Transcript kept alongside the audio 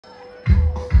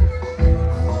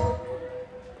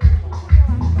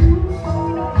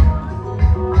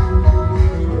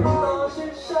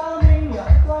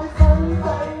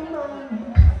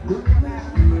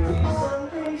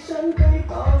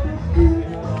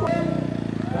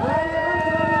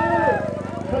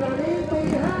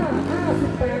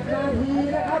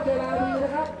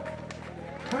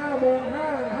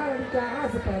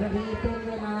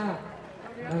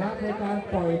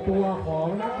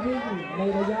ใน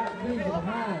ระยะ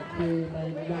 25 ปีใน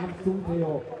น้ำซุ้มเทล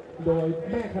โดย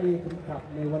แม่คดีคุณขับ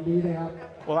ในวันนี้นะครับ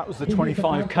Well, that was the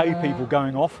 25k people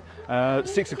going off,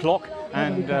 6 o'clock,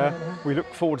 and we look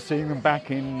forward to seeing them back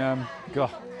in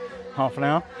half an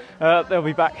hour. They'll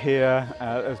be back here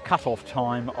at a cut-off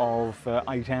time of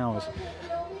 8 hours.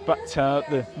 But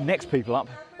the next people up,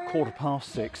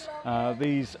 6:15,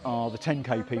 these are the 10k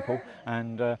people,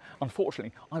 and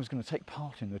unfortunately I was going to take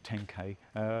part in the 10k,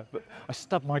 but I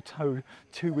stubbed my toe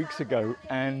 2 weeks ago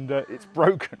and it's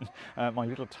broken. My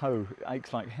little toe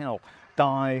aches like hell.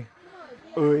 Dai,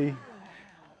 Ui,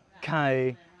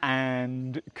 Kay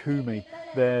and Kumi,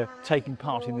 they're taking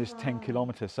part in this 10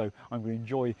 kilometres, so I'm going to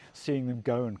enjoy seeing them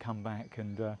go and come back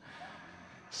and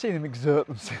seeing them exert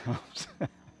themselves.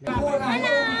 Hello, I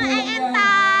am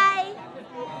Thai.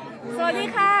 สวัสดี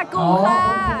ค่ะกูค่ะ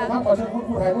ขอเชิญคุณค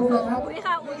รูถ่ายรูปเลยครับนี่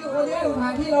ค่ะนี่คือคนที่สถา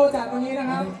นที่เราจัดวันนี้นะ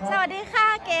ครับสวัสดีค่ะ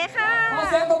เก๋ค่ะขอ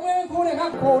เสียงตบมือให้ครูหน่อยครั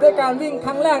บครูด้วยการวิ่งค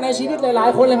รั้งแรกในชีวิตหลาย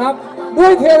ๆคนเลยครับด้ว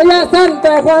ยเทระยะสั้นแ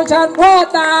ต่ความชันพ่อ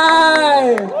ตาย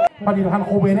ผลิตภัณฑ์โ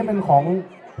คเวนี่เป็นของ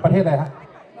ประเทศไหนครับ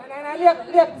เ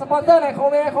รียกสปอนเซอร์หน่อยโค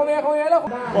เวแล้ว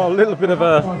Well, a little bit of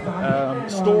a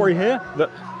story here that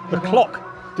the clock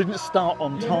didn't start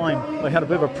on time. They had a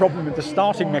bit of a problem with the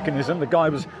starting mechanism. The guy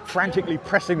was frantically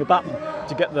pressing the button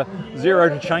to get the 0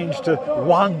 to change to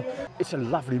 1. It's a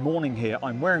lovely morning here.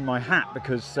 I'm wearing my hat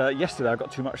because yesterday I got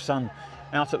too much sun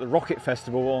out at the Rocket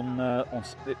Festival on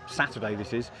Saturday.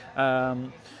 This is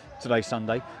today's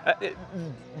Sunday.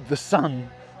 The sun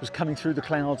was coming through the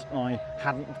clouds and I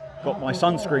hadn't got my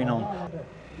sunscreen on.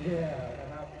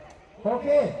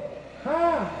 Okay,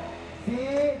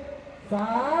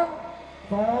 5,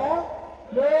 4,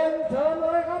 3 2 1เชิญเล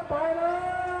ยครับไปเล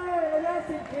ยระยะ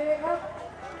 10 กิโลครับ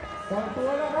ต่อตัว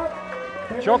แล้วครับ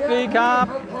โชคดีครับ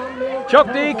โชค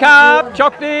ดีครับโช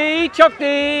คดีโชค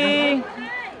ดี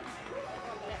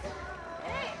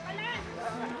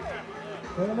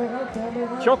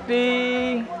โชคดี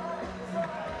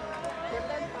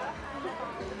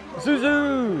ซูซู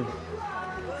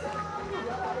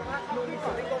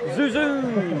ซูซู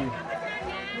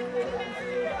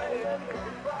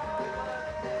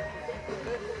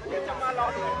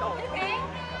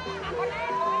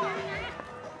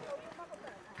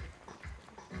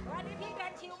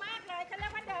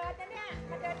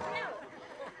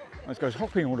This guy's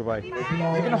hopping all the way. Is he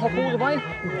going to hop all the way?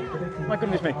 My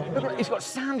goodness me. Look, he's got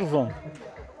sandals on.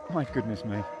 My goodness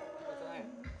me.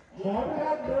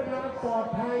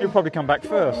 He'll probably come back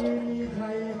first.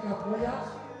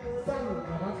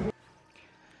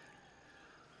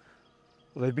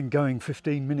 Well, they've been going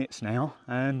 15 minutes now,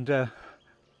 and a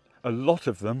lot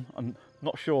of them, I'm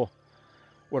not sure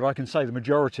what I can say, the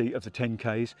majority of the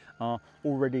 10Ks are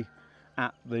already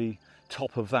at the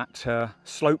top of that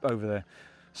slope over there.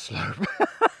 Slope.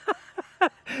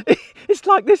 It's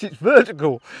like this, it's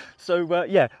vertical. So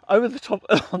yeah, over the top,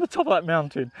 on the top of that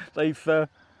mountain, they've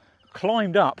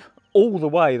climbed up all the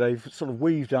way. They've sort of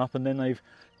weaved up and then they've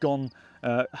gone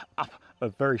up a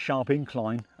very sharp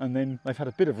incline, and then they've had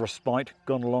a bit of respite,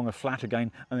 gone along a flat again,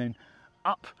 and then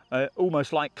up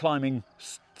almost like climbing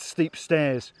steep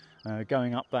stairs,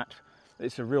 going up that.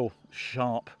 It's a real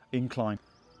sharp incline.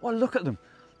 Well, look at them.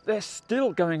 They're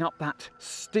still going up that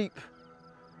steep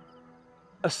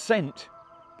ascent,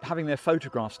 having their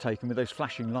photographs taken with those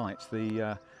flashing lights.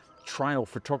 The trail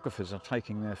photographers are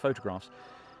taking their photographs,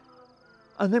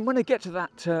 and then when they get to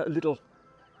that little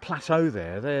plateau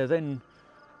there, they're then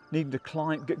needing to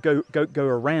climb, go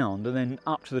around and then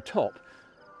up to the top,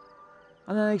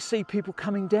 and then they see people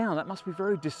coming down. That must be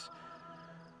very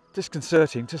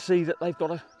disconcerting to see that they've got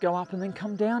to go up and then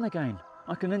come down again.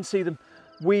 I can then see them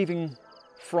weaving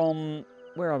from,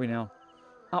 where are we now?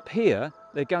 Up here,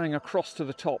 they're going across to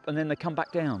the top and then they come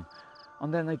back down.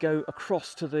 And then they go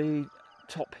across to the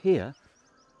top here.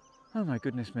 Oh my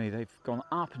goodness me, they've gone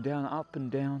up and down, up and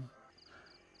down.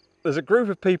 There's a group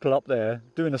of people up there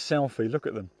doing a selfie, look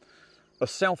at them. A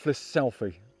selfless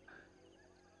selfie.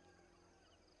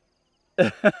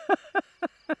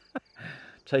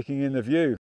 Taking in the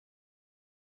view.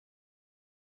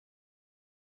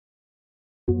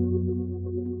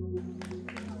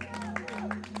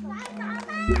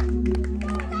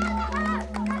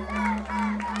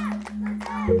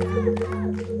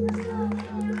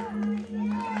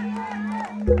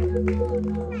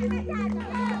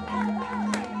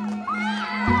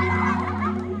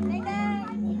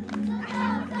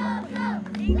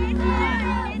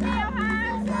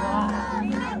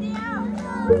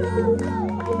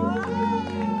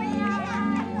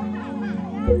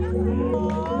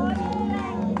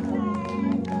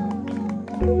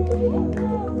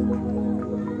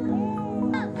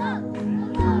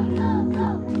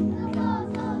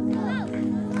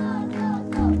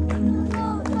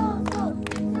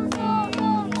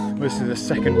 This is the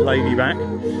second lady back,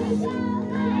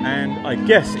 and I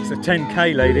guess it's a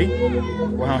 10k lady.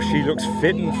 Wow, she looks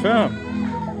fit and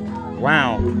firm.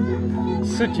 Wow,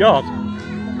 such yard.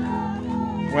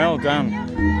 Well done.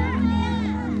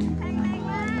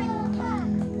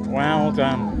 Well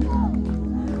done.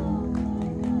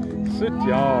 Such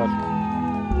yard.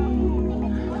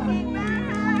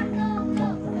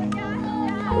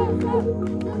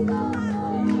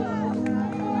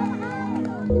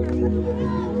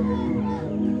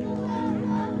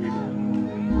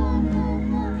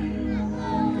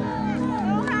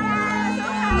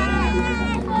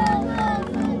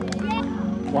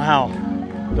 Wow,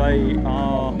 they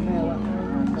are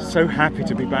so happy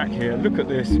to be back here. Look at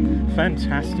this,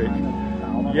 fantastic.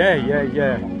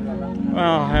 Yeah.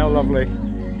 Oh, how lovely.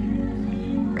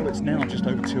 Well, it's now just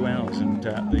over 2 hours, and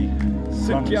the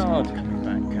runners are coming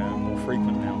back more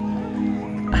frequent now.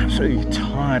 Absolutely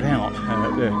tired out.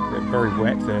 They're very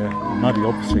wet, they're muddy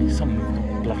obviously. Some of them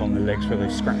have got blood on their legs where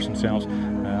they've scratched themselves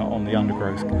on the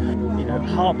undergrowth. You know,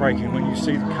 heartbreaking when you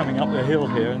see them coming up the hill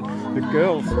here and the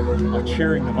girls are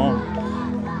cheering them on.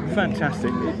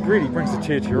 Fantastic. It really brings a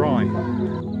tear to your eye.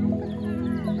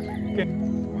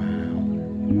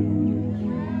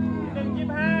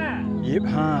 Wow. Yip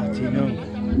ha, Ti Nung.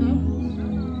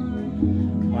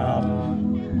 Wow.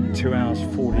 2 hours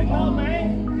 40.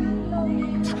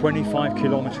 25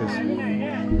 kilometers.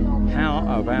 How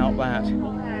about that?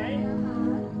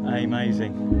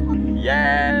 Amazing.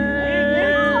 Yeah!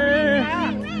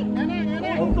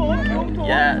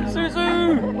 Yeah!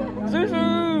 Zuzu!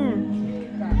 Zuzu!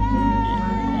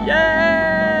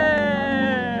 Yeah!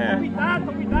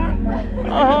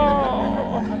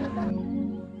 Oh!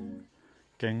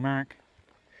 Gang Mac.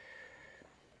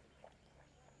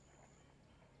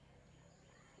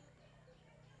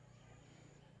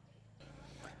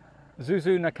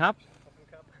 Zuzu Nakap.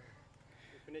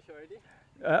 Finish already?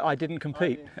 I didn't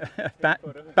compete.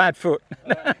 Bad foot.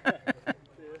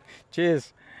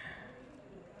 Cheers.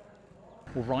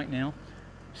 Well, right now,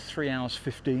 it's 3 hours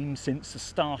 15 since the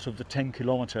start of the 10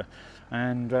 kilometre,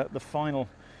 and the final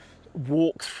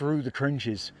walk through the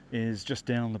trenches is just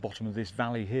down the bottom of this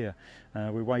valley here.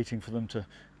 We're waiting for them to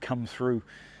come through.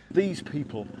 These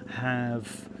people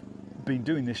have been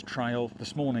doing this trail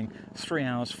this morning 3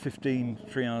 hours 15,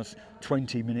 3 hours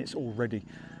 20 minutes already.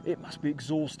 It must be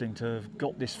exhausting to have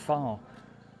got this far.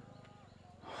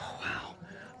 Oh, wow.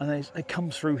 And they come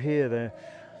through here,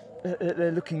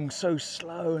 they're looking so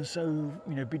slow and so,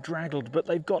 you know, bedraggled, but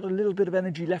they've got a little bit of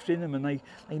energy left in them, and they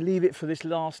leave it for this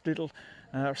last little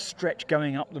stretch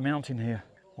going up the mountain here.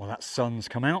 Well, that sun's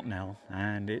come out now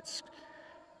and it's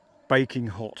baking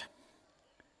hot.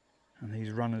 And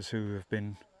these runners who have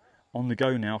been on the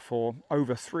go now for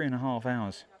over 3.5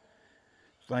 hours,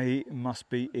 they must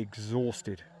be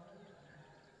exhausted.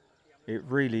 It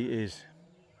really is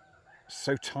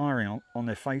so tiring on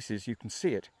their faces, you can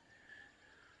see it.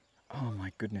 Oh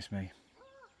my goodness me.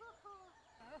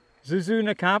 Zuzu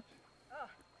Nakap. Oh,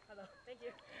 hello, thank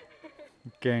you.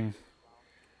 Gang.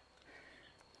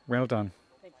 Well done.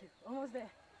 Thank you. Almost there.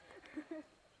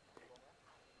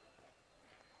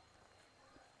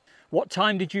 What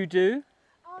time did you do?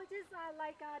 Oh, just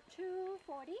like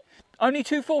 2:40. Only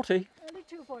 2:40? Only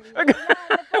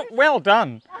 2:40. Well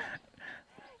done.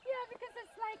 Yeah, because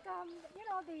it's like, you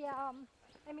know,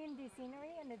 I mean, the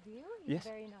scenery and the view is Yes.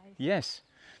 very nice. Yes,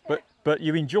 but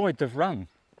you enjoyed the run.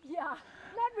 Yeah,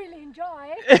 not really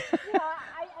enjoy.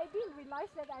 I didn't realize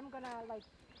that I'm gonna like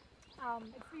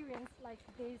experience like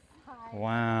this high.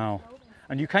 Wow.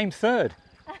 And you came third.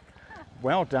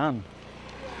 Well done.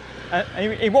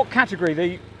 In what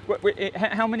category?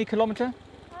 How many kilometre?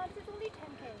 Just only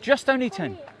 10k. Just only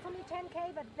 10. Only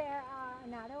 10k, but there are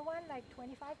another one like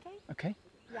 25k. Okay.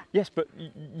 Yeah. Yes, but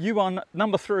you are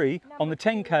number 3 on the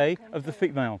 10k of the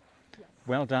female. Yes.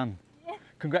 Well done.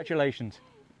 Congratulations.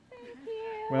 Thank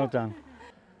you. Well done.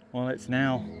 Well, it's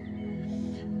now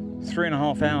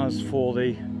 3.5 hours for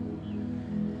the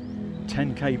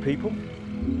 10k people,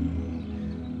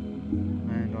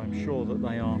 and I'm sure that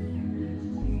they are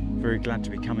very glad to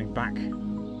be coming back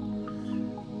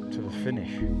to the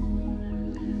finish.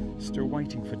 Still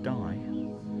waiting for Dai.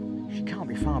 She can't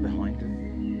be far behind.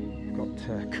 We've got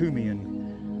Kumi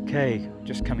and Kay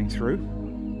just coming through.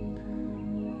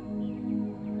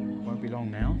 Won't be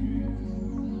long now.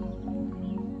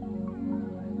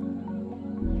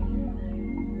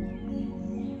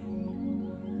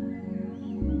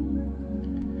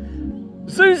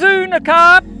 Zuzu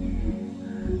Nakap!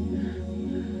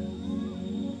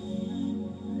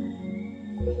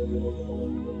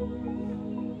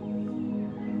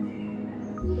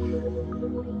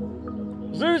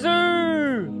 Zuzu!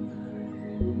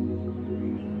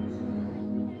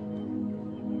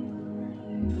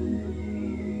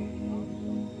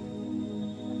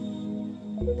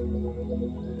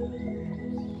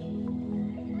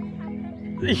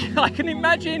 I can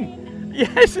imagine.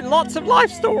 Yes, lots of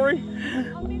life story.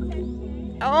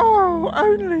 Oh,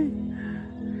 only.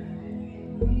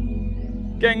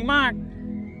 Getting Mark.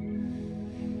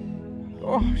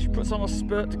 Oh, she puts on a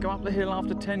spurt to go up the hill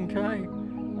after 10k.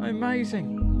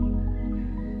 Amazing.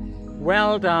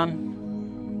 Well done.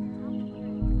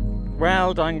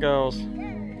 Well done, girls.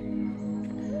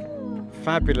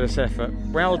 Fabulous effort.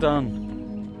 Well done.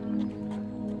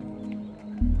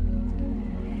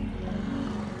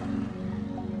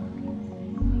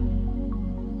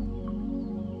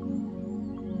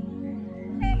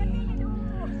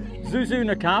 Zuzu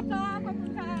Nakab.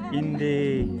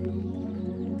 Indeed.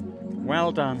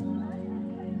 Well done.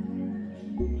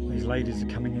 These ladies are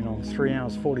coming in on 3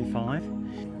 hours 45.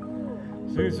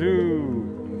 Zuzu.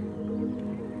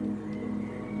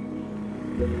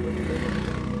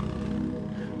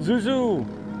 Zuzu.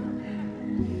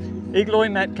 Igloy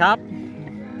Met Cup.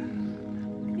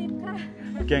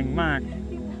 Gang Mark.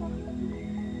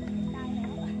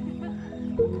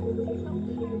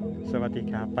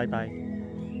 Sawadee Cup. Bye bye.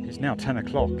 It's now 10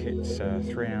 o'clock. It's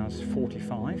 3 hours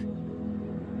 45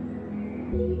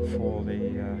 for the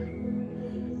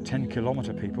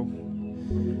 10-kilometre people.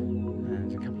 And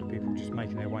there's a couple of people just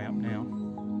making their way up now.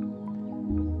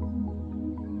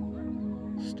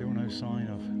 Still no sign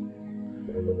of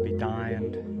Bidai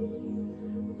and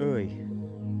Ui.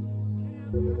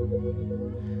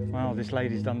 Well, this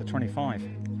lady's done the 25.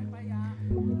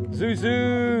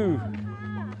 Zuzu!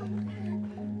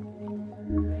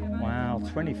 Wow,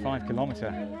 25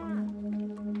 kilometre.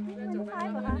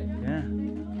 Yeah.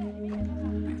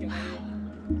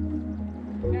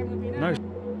 No,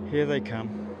 here they come.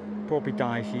 Poor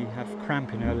Bidai, she has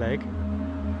cramp in her leg.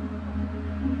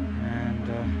 And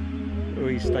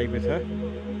Ui stayed with her.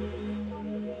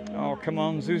 Oh, come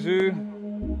on, Zuzu.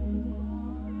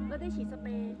 ก็ได้ฉีดสเปร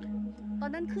ย์ตอน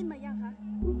นั้นขึ้นมายังคะ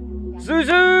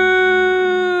Zuzu!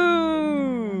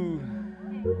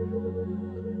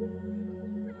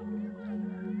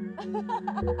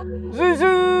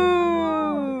 Zuzu!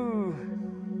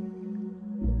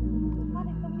 มา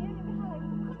ถึงตรงนี้ยังไม่เท่าไหร่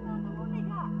ขึ้นมาตรงนู้นอีก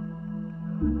อ่ะ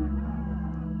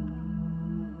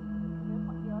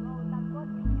เดี๋ยวเราดันก้น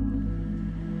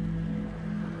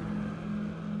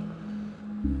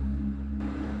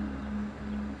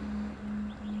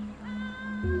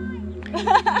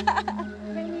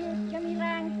ยังมีแร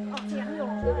งออกเสียงอยู่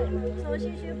so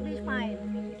she should be fine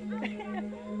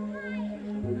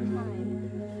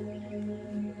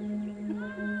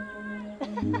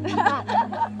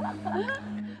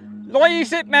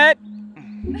 120 เมตร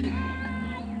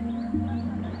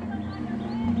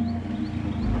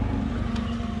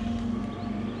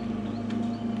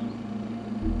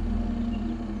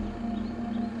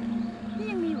นี่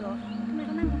ยังมีอยู่เหรอทำไมเข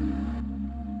านั่งกัน25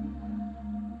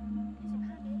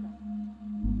 เมตรเหรอ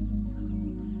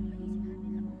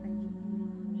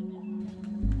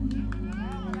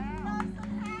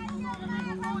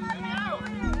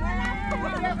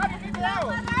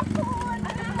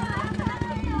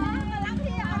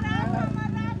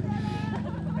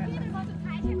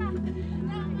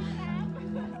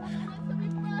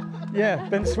Yeah,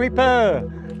 Ben Sweeper.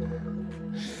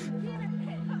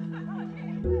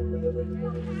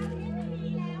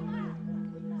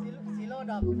 Zero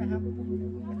drop ใช่ไหมครับ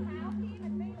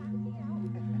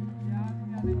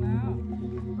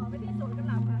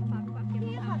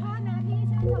พี่ขอโทษนะพี่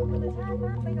ชื่นชมธรรมชาติม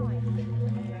ากไปหน่อย ที่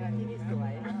นี่สว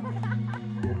ย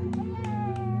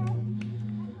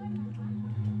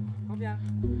ครบยัง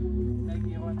ได้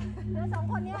กี่คน เหลือ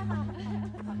2 คนเนี่ยค่ะ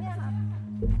เนี่ยค่ะ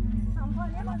2 คน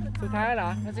เนี่ยคนสุด ท้ายเหรอ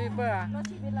มาซีเปอร์ รถ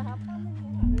ชีวิตแล้วครับ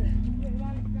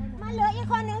มาเหลืออีก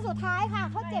คนหนึ่งสุดท้ายค่ะ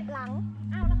เขาเจ็บหลัง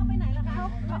อ้าวแล้วเขาไปไหนล่ะคะเขา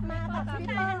มาตัดสลิป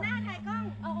เปอร์หน้าถ่ายกล้อง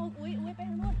เอาอุ้ยไป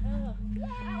ทางนู้นอุ้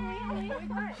ย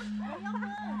ด้วยยก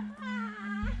มือ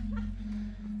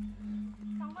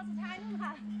2 คนสุดท้ายนู่นค่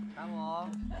ะ ครับผม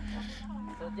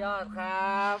สุดยอดค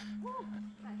รับ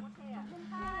ไหนโคตรเท่อะคุณ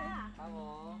ค่ะ ครับผ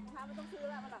ม รองเท้าไม่ต้องซื้อ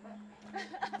แล้วมาหลังเลย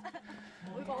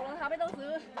อุ้ยบอกรองเท้าไม่ต้องซื้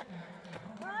อ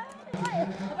เฮ้ย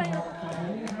เอาไป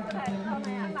ถ่ายเอาไหน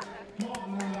อ่ะหลัง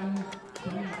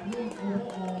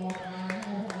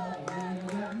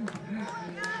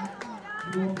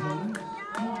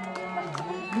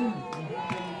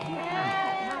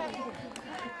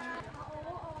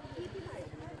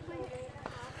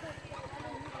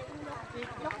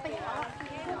ยกปีกแล้ว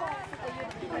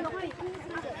ยกให้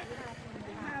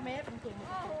5 เมตรอีก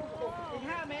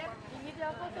5 เมตรอีกนิดเดีย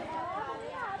วก็จะ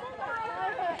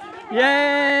เย้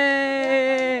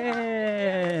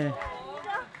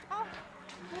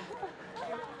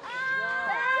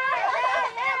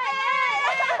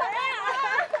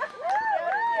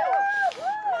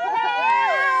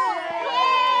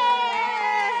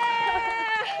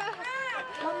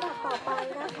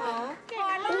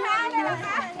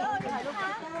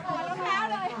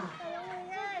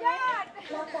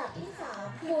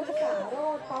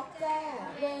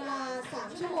เวลา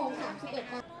3 ชั่วโมง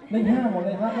 31 นาที ใน5หมดเ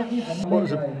ลยครับเมื่อกี้ผม Well, it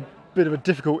was a bit of a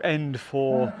difficult end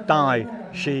for Dai.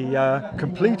 She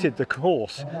completed the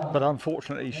course, but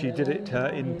unfortunately she did it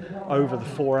in over the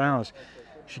 4 hours.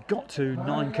 She got to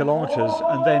 9 kilometres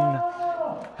and then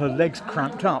her legs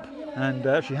cramped up and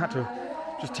she had to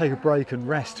just take a break and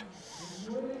rest.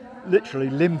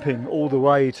 Literally limping all the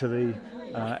way to the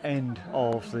end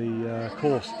of the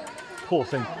course. Poor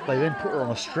thing. They then put her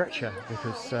on a stretcher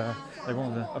because they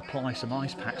wanted to apply some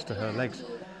ice packs to her legs.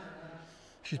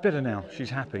 She's better now,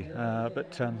 she's happy, but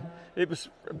it was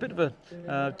a bit of a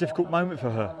difficult moment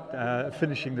for her,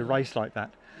 finishing the race like that.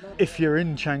 If you're in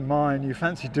Chiang Mai and you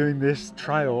fancy doing this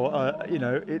trail, you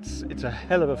know, it's a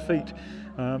hell of a feat.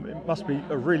 It must be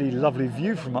a really lovely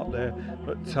view from up there,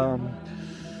 but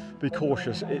be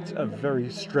cautious, it's a very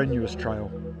strenuous trail.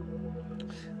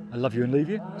 I love you and leave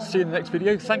you. See you in the next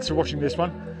video. Thanks for watching this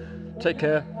one. Take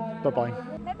care. Bye-bye.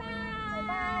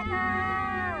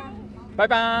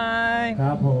 Bye-bye. ค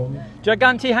รับผม เจอกั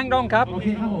นที่หางดงครับ โอเค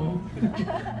ครับผม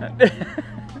เดี๋ยว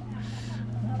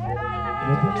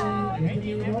จะ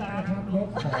มีรถนะครับรถ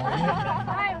ของทาง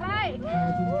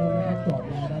ชุมชนนะครับจอด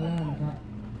รอด้านล่างนะครับ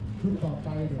ชุดต่อไป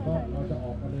เดี๋ยวก็เราจะอ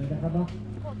อกกันเลยนะครับเนาะ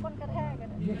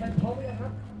มีใครพร้อมหรือยังครั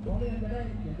บพร้อมหรือยัง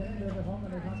เดี๋ยวจะได้เดินไปพร้อมกัน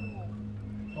เลยครับ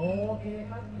โอเค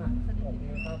ครับโอเค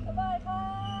ครับบ๊ายบายค่ะ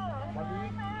วันนี้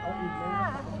เอาอีกเลยนะ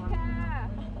ครับ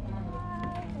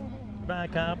Bye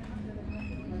ครับ